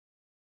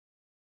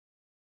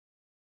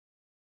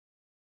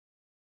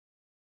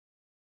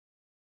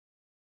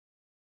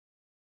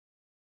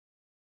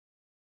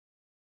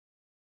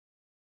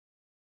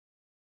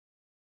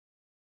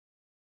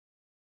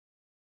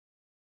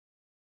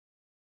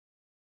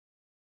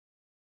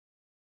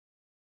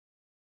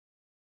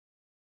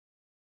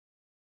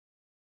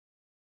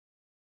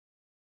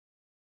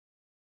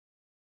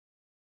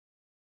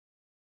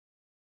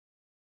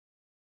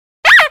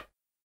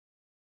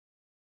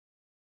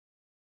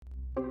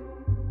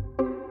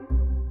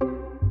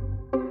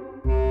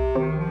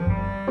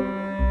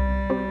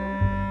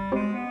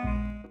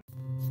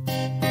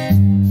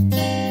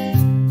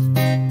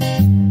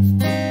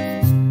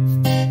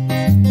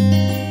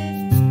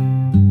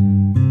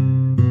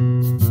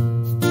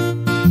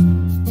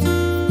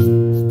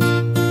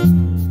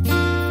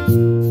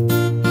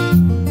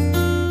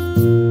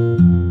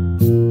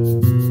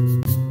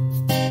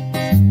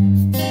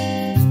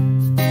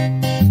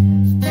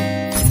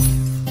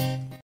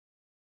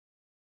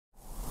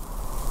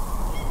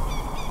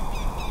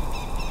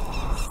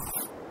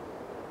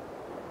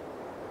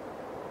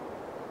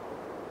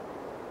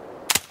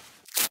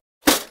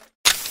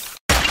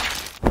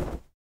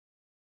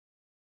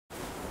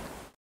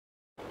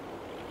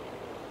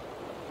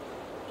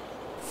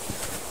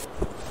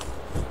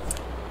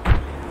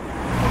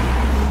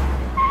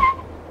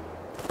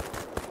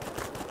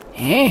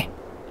Eh?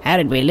 How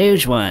did we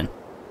lose one?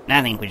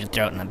 I think we should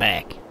throw it in the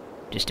back,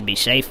 just to be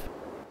safe.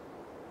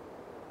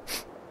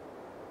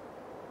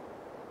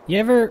 You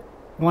ever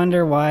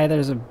wonder why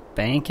there's a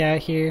bank out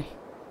here?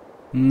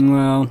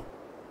 Well,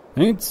 I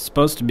think it's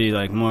supposed to be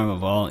like more of a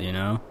vault, you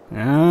know?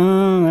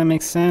 Oh, that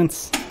makes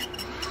sense.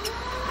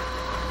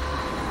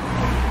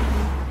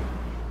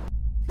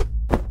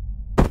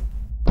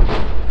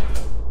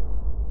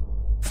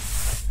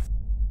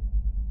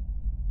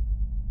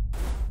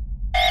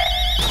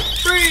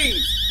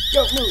 Freeze!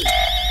 Don't move!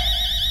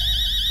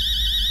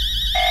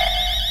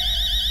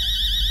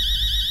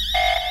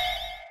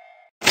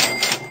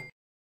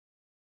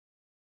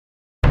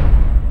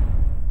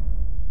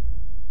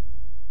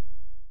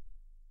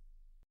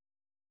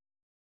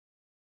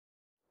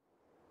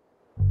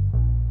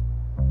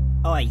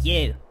 Oi,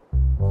 you.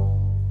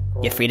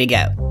 You're free to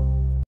go.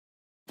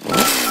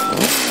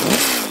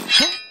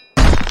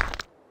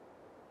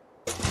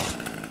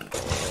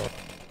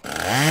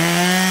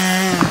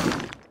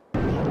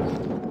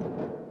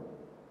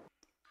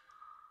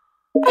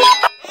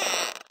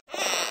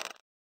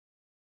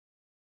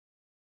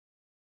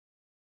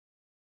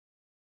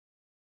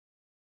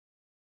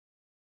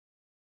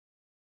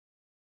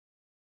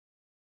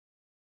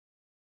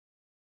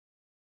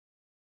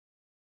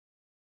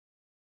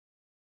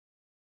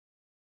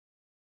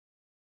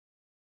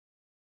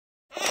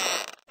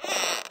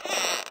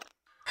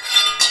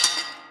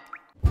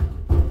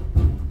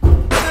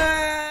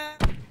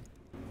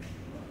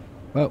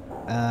 Whoa,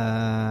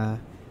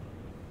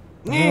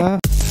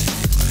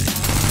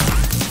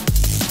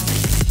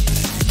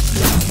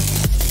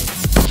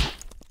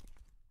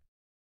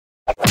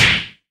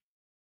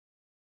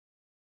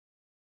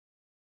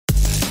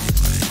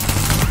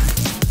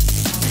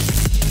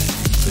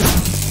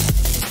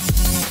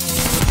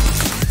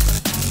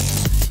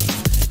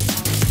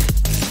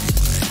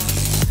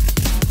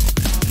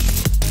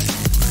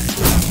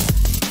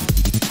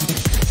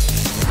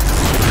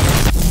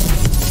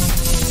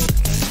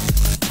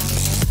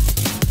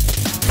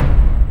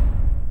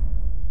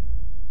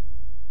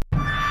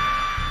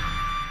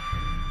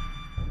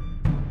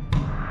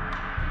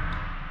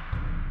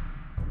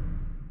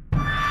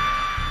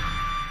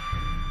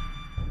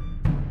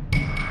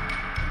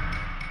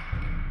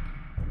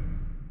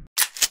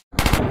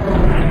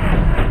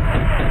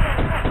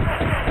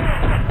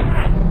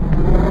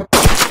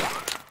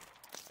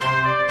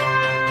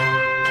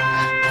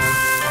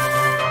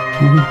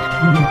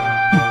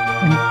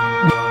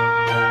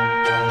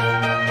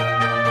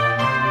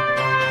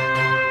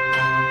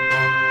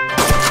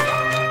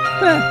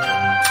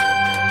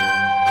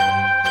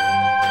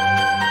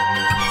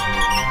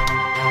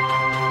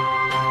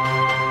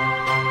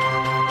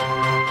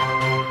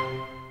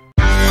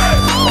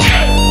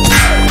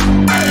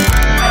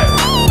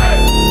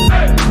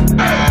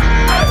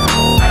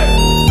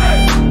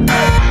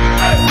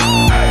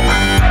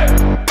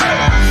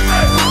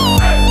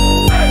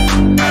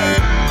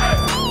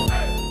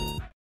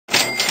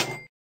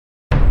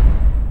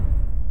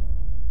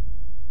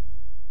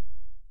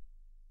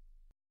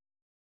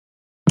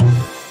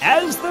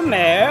 As the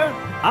mayor,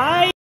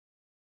 I...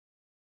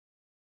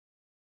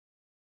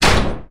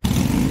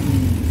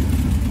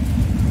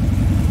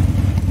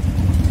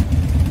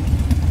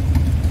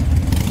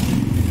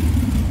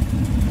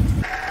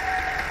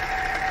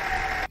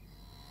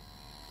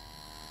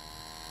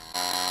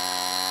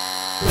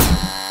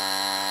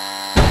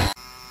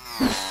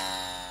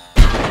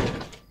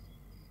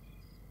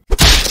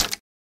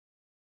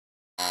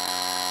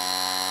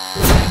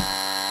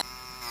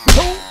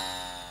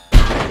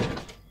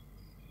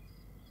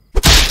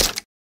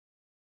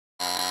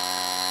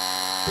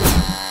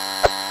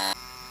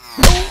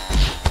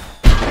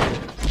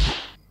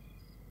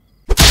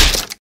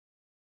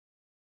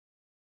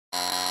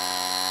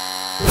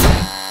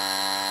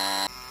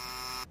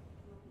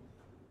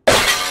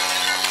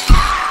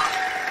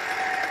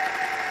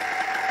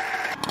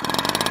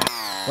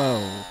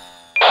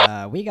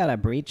 Whoa. We got a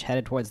breach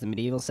headed towards the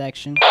medieval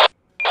section.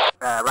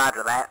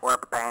 Roger that. We're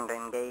preparing to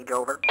engage,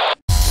 over.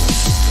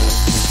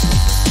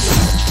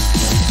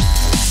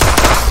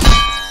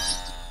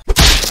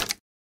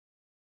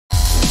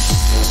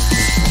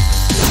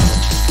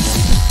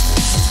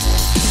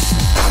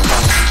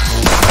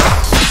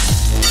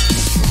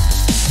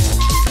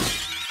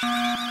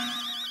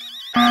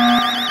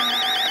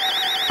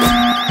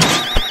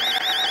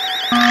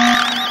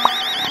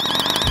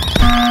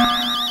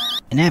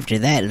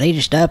 after that, they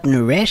just up and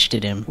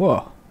arrested him.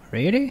 Whoa,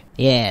 really?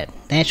 Yeah,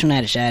 that's when I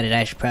decided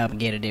I should probably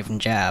get a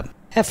different job.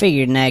 I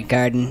figured night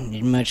guarding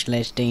is much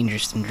less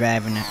dangerous than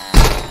driving a...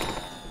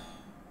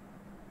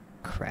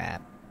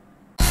 Crap.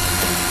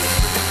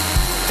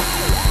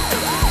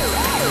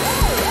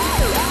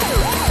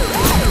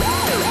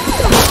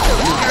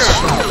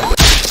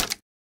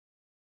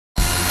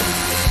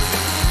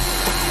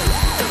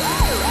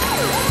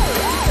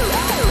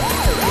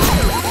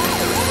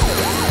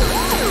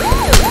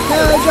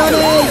 No,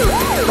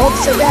 Johnny!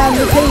 Officer down,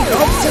 repeat,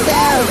 officer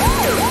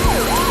down!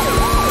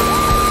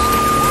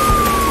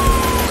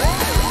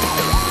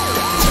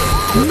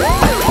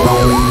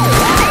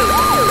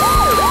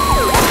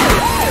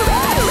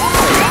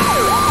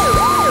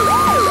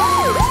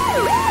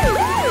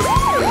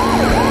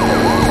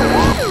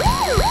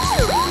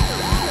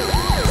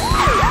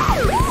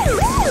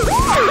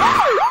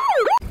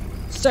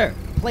 Sir,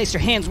 place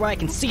your hands where I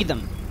can see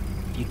them.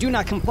 If you do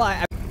not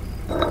comply,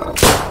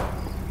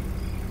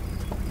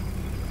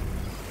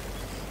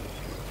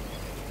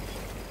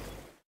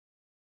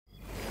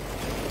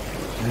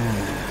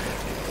 Ah.